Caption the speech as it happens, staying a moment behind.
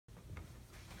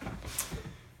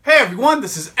everyone,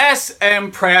 this is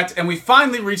smpratte, and we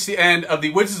finally reached the end of the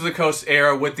Wizards of the Coast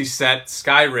era with the set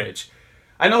Skyridge.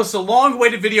 I know it's a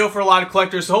long-awaited video for a lot of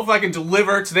collectors, so hopefully I can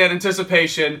deliver to that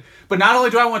anticipation. But not only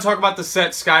do I want to talk about the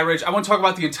set Skyridge, I want to talk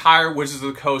about the entire Wizards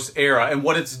of the Coast era and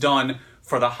what it's done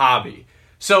for the hobby.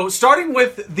 So, starting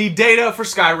with the data for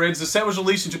Skyridge, the set was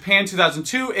released in Japan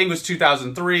 2002, English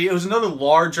 2003. It was another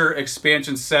larger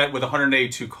expansion set with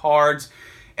 182 cards.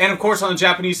 And of course, on the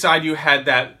Japanese side, you had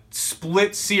that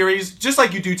split series, just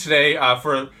like you do today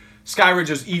for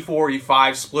Skyridge's E4,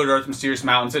 E5, Split Earth, Mysterious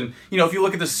Mountains. And, you know, if you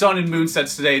look at the Sun and Moon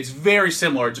sets today, it's very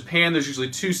similar. In Japan, there's usually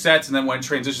two sets, and then when it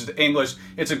transitions to English,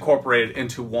 it's incorporated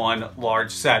into one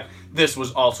large set. This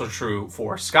was also true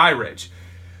for Skyridge.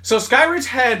 So Skyridge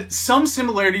had some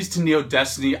similarities to Neo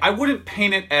Destiny. I wouldn't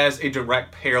paint it as a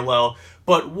direct parallel,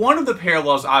 but one of the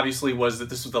parallels obviously was that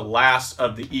this was the last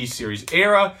of the E-Series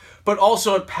era, but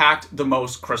also it packed the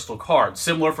most crystal cards.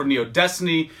 Similar for Neo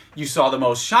Destiny, you saw the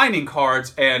most shining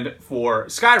cards, and for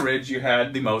Skyridge, you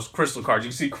had the most crystal cards. You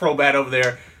can see Crobat over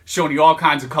there showing you all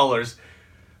kinds of colors.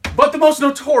 But the most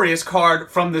notorious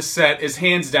card from this set is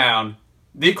hands down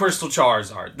the Crystal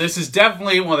Charizard. This is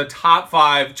definitely one of the top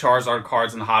 5 Charizard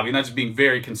cards in the hobby, and that's being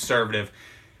very conservative.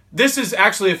 This is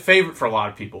actually a favorite for a lot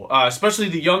of people, especially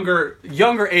the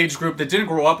younger age group that didn't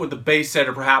grow up with the base set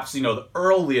or perhaps, you know, the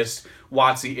earliest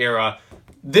WOTC era.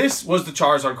 This was the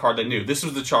Charizard card they knew. This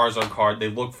was the Charizard card they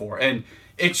looked for, and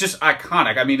it's just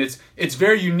iconic. I mean, it's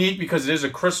very unique because it is a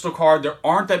crystal card. There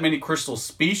aren't that many crystal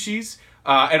species.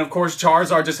 And of course,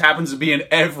 Charizard just happens to be in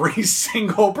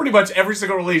pretty much every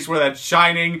single release where that's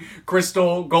Shining,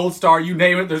 Crystal, Gold Star, you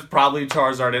name it, there's probably a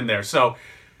Charizard in there. So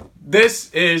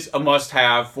this is a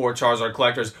must-have for Charizard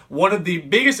collectors. One of the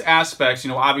biggest aspects, you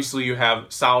know, obviously you have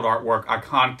solid artwork,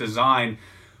 iconic design,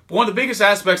 but one of the biggest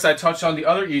aspects I touched on the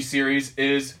other E-Series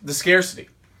is the scarcity.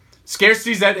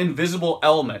 Scarcity is that invisible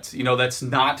element, you know, that's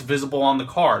not visible on the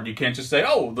card. You can't just say,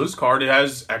 oh, this card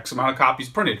has X amount of copies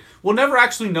printed. We'll never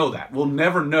actually know that. We'll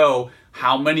never know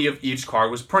how many of each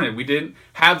card was printed. We didn't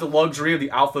have the luxury of the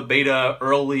alpha, beta,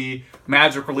 early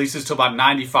Magic releases till about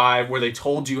 95 where they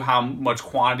told you how much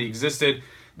quantity existed.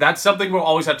 That's something we'll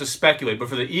always have to speculate. But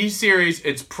for the E-Series,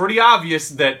 it's pretty obvious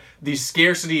that the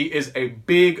scarcity is a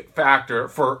big factor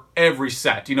for every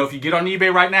set. You know, if you get on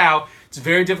eBay right now, it's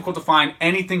very difficult to find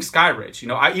anything Skyridge. You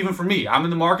know, even for me, I'm in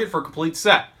the market for a complete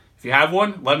set. If you have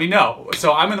one, let me know.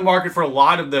 So I'm in the market for a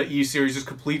lot of the E-Series'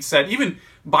 complete set, even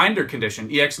binder condition,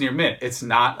 EX near mint. It's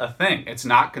not a thing. It's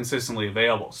not consistently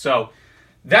available. So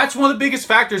that's one of the biggest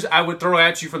factors I would throw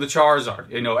at you for the Charizard.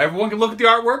 You know, everyone can look at the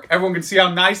artwork, everyone can see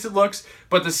how nice it looks,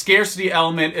 but the scarcity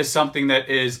element is something that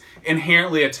is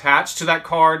inherently attached to that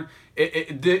card.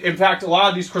 In fact, a lot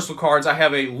of these crystal cards, I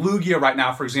have a Lugia right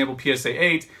now, for example, PSA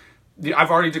 8,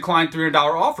 I've already declined $300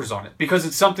 offers on it because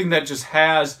it's something that just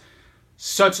has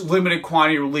such limited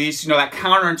quantity release. You know, that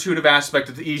counterintuitive aspect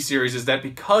of the E-Series is that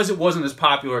because it wasn't as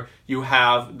popular, you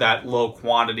have that low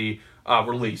quantity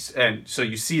release. And so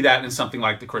you see that in something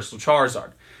like the Crystal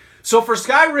Charizard. So for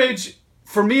Skyridge,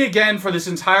 for me again, for this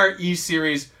entire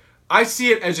E-Series, I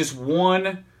see it as just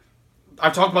one,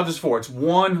 I've talked about this before, it's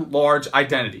one large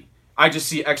identity. I just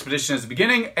see Expedition as the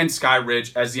beginning and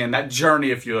Skyridge as the end. That journey,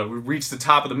 if you will. We reach the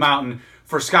top of the mountain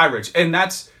for Skyridge. And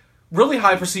that's really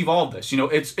how I perceive all of this. You know,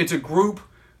 it's a group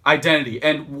identity.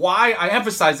 And why I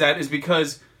emphasize that is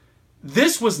because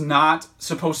this was not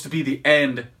supposed to be the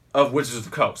end of Wizards of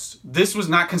the Coast. This was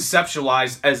not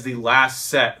conceptualized as the last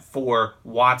set for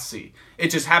WOTC. It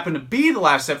just happened to be the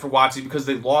last set for WOTC because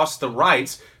they lost the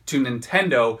rights to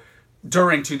Nintendo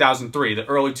during 2003, the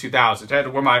early 2000s. I had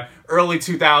to wear my early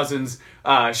 2000s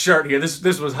shirt here.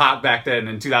 This was hot back then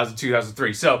in 2002,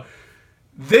 2003. So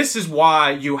this is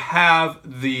why you have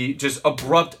the just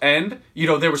abrupt end. You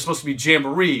know, there was supposed to be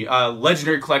Jamboree,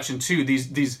 Legendary Collection 2,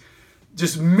 these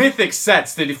just mythic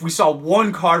sets that if we saw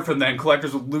one card from them,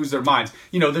 collectors would lose their minds.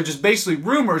 You know, they're just basically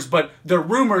rumors, but they're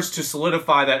rumors to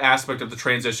solidify that aspect of the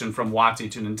transition from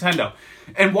WOTC to Nintendo.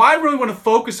 And why I really want to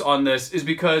focus on this is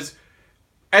because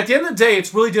at the end of the day,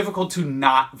 it's really difficult to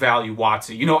not value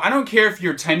WOTC. You know, I don't care if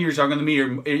you're 10 years younger than me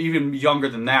or even younger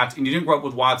than that and you didn't grow up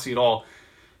with WOTC at all.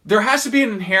 There has to be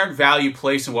an inherent value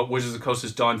placed in what Wizards of the Coast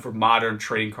has done for modern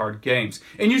trading card games.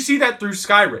 And you see that through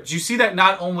Skyridge. You see that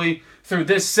not only through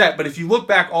this set, but if you look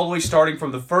back all the way starting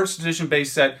from the first edition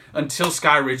base set until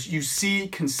Skyridge, you see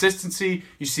consistency,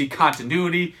 you see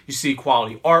continuity, you see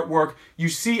quality artwork, you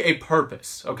see a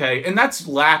purpose, okay? And that's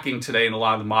lacking today in a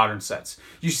lot of the modern sets.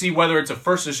 You see whether it's a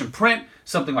first edition print,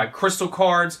 something like crystal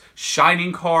cards,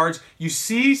 shining cards, you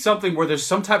see something where there's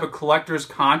some type of collector's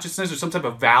consciousness or some type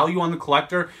of value on the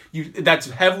collector that's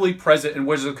heavily present in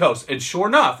Wizards of the Coast. And sure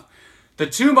enough, The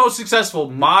two most successful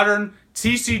modern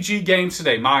TCG games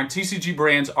today, modern TCG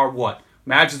brands, are what?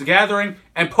 Magic the Gathering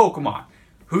and Pokemon.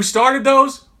 Who started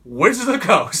those? Wizards of the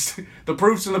Coast. The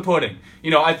proof's in the pudding.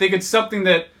 I think it's something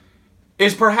that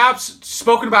is perhaps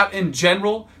spoken about in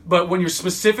general, but when you're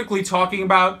specifically talking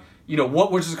about,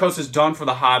 what Wizards of the Coast has done for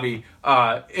the hobby,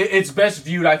 it's best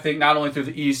viewed, I think, not only through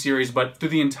the E series, but through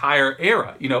the entire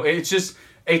era. It's just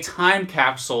a time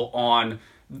capsule on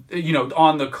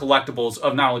the collectibles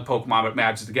of not only Pokemon, but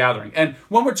Magic the Gathering. And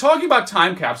when we're talking about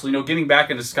time capsule, getting back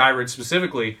into Skyridge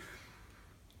specifically,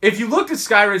 if you looked at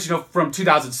Skyridge, from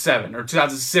 2007 or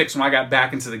 2006 when I got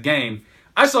back into the game,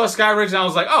 I saw Skyridge and I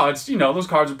was like, oh, it's, those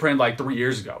cards were printed like 3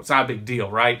 years ago. It's not a big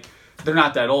deal, right? They're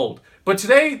not that old. But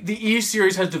today, the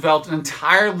E-Series has developed an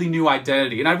entirely new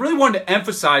identity. And I really wanted to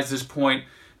emphasize this point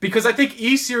because I think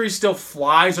E-Series still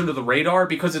flies under the radar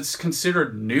because it's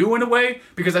considered new in a way.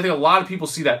 Because I think a lot of people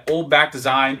see that old back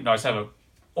design. I just have an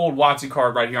old WOTC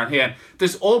card right here on hand.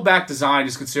 This old back design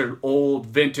is considered old,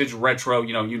 vintage, retro,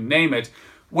 you name it.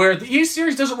 Where the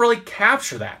E-Series doesn't really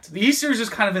capture that. The E-Series is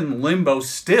kind of in limbo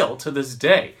still to this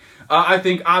day. I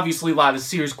think, obviously, a lot of the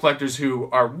series collectors who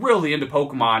are really into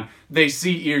Pokemon, they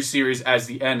see E-Series as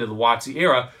the end of the WOTC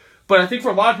era. But I think for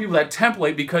a lot of people, that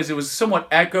template, because it was somewhat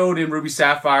echoed in Ruby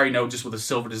Sapphire, just with a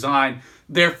silver design,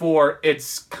 therefore,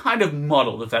 it's kind of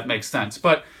muddled, if that makes sense.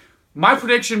 But my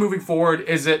prediction moving forward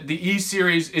is that the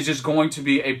E-Series is just going to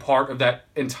be a part of that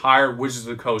entire Wizards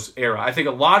of the Coast era. I think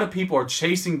a lot of people are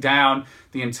chasing down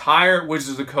the entire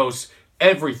Wizards of the Coast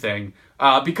everything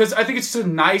because I think it's just a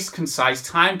nice, concise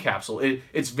time capsule.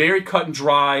 It's very cut and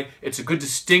dry. It's a good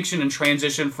distinction and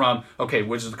transition from, okay,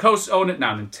 Wizards of the Coast own it,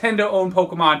 now Nintendo own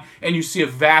Pokemon, and you see a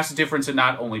vast difference in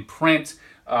not only print,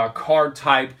 card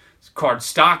type, card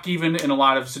stock even in a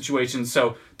lot of situations.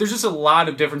 So there's just a lot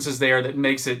of differences there that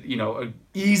makes it, an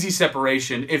easy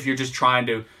separation if you're just trying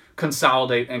to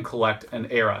consolidate and collect an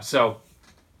era. So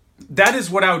that is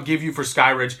what I would give you for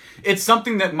Skyridge. It's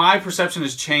something that my perception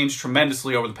has changed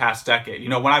tremendously over the past decade.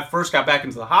 When I first got back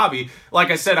into the hobby,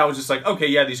 like I said, I was just like, okay,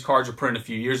 yeah, these cards were printed a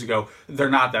few years ago. They're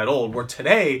not that old. Where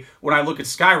today, when I look at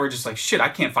Skyridge, it's like, shit, I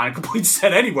can't find a complete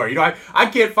set anywhere. I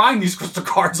can't find these crystal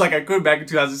cards like I could back in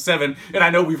 2007. And I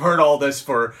know we've heard all this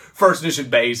for first edition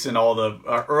base and all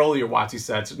the earlier WOTC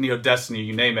sets, Neo Destiny,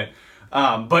 you name it.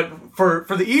 But for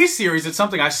the E-Series, it's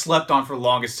something I slept on for the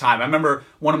longest time. I remember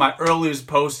one of my earliest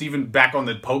posts, even back on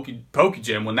the Poke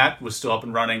Gym, when that was still up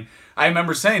and running, I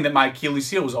remember saying that my Achilles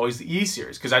heel was always the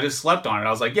E-Series, because I just slept on it. I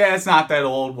was like, yeah, it's not that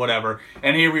old, whatever.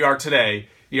 And here we are today.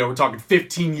 We're talking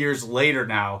 15 years later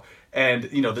now, and,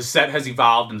 the set has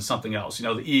evolved into something else.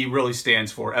 The E really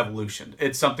stands for evolution.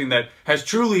 It's something that has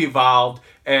truly evolved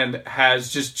and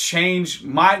has just changed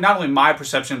not only my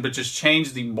perception, but just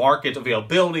changed the market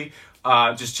availability,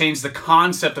 just change the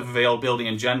concept of availability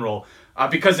in general,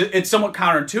 because it's somewhat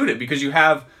counterintuitive, because you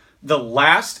have the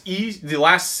last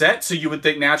set, so you would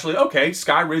think naturally, okay,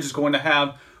 Skyridge is going to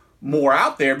have more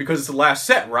out there because it's the last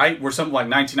set, right? Where something like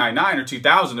 1999 or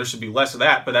 2000, there should be less of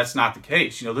that, but that's not the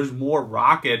case. There's more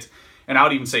Rocket, and I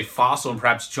would even say Fossil and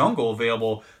perhaps Jungle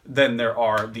available than there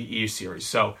are the E-Series.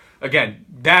 So again,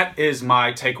 that is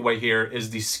my takeaway here, is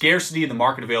the scarcity and the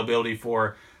market availability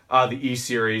for the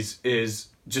E-Series is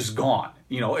just gone.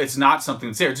 It's not something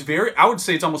that's there. It's I would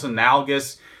say it's almost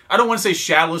analogous. I don't want to say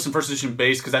Shadowless and First Edition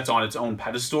base because that's on its own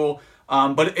pedestal.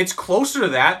 But it's closer to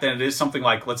that than it is something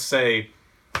like, let's say,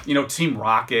 Team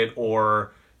Rocket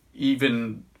or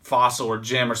even Fossil or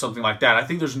Gem or something like that. I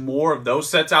think there's more of those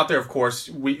sets out there. Of course,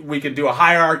 we could do a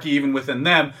hierarchy even within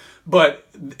them.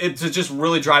 But to just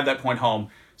really drive that point home,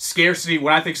 scarcity,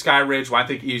 when I think Skyridge, when I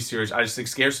think E-Series, I just think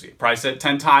scarcity. Probably said it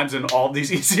 10 times in all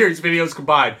these E-Series videos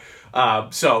combined.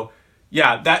 So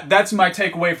yeah, that's my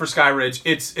takeaway for Skyridge.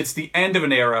 It's the end of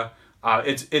an era.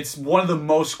 It's one of the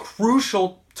most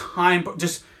crucial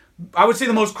I would say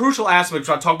the most crucial aspects.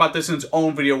 I'll talk about this in its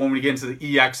own video when we get into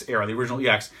the EX era, the original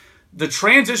EX. The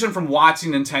transition from WOTC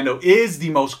Nintendo is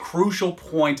the most crucial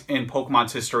point in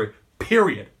Pokemon's history,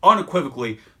 period.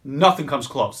 Unequivocally, nothing comes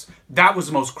close. That was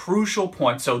the most crucial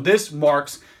point. So this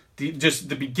marks just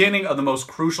the beginning of the most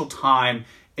crucial time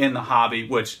in the hobby,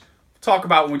 which talk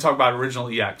about when we talk about original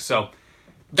EX. So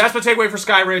that's my takeaway for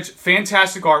Skyridge.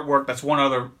 Fantastic artwork. That's one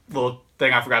other little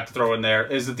thing I forgot to throw in there,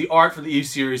 is that the art for the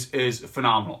E-Series is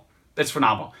phenomenal. It's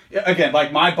phenomenal. Again,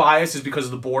 like, my bias is because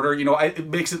of the border. It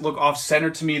makes it look off-center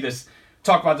to me.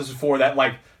 Talked about this before, that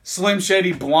like Slim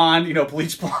Shady blonde,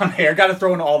 bleach blonde hair. Got to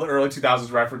throw in all the early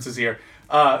 2000s references here.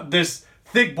 This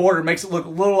thick border makes it look a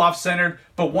little off-centered,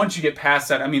 but once you get past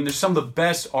that, there's some of the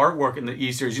best artwork in the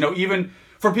E-Series. Even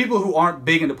for people who aren't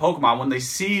big into Pokemon, when they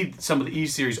see some of the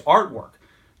E-Series artwork,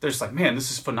 they're just like, man,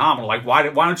 this is phenomenal. Like, why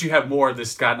don't you have more of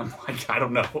this guy? And I'm like, I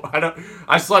don't know.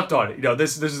 I slept on it. You know,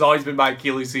 this has always been my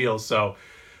Achilles heel. So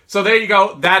there you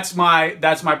go. That's my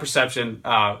perception.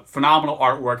 Phenomenal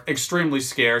artwork, extremely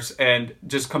scarce, and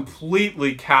just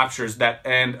completely captures that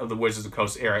end of the Wizards of the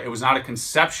Coast era. It was not a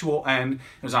conceptual end.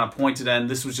 It was not a pointed end.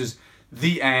 This was just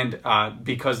the end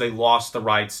because they lost the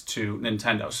rights to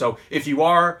Nintendo. So if you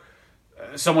are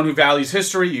someone who values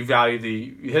history, you value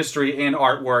the history and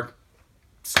artwork,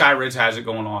 Skyridge has it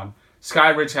going on.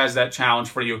 Skyridge has that challenge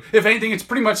for you. If anything, it's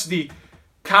pretty much the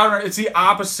counter. It's the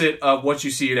opposite of what you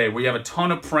see today, where you have a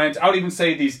ton of print. I would even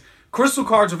say these crystal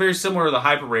cards are very similar to the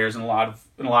hyper rares in a lot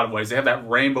of ways. They have that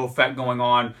rainbow effect going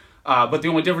on, but the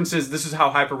only difference is this is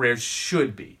how hyper rares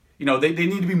should be. You know, they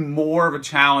need to be more of a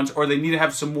challenge, or they need to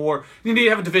have some more. You need to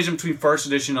have a division between first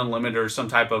edition unlimited or some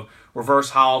type of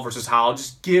reverse holo versus holo.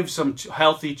 Just give some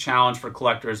healthy challenge for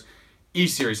collectors.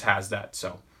 E-Series has that.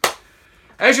 So,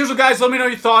 as usual, guys, let me know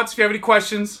your thoughts. If you have any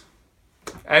questions,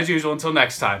 as usual, until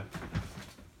next time.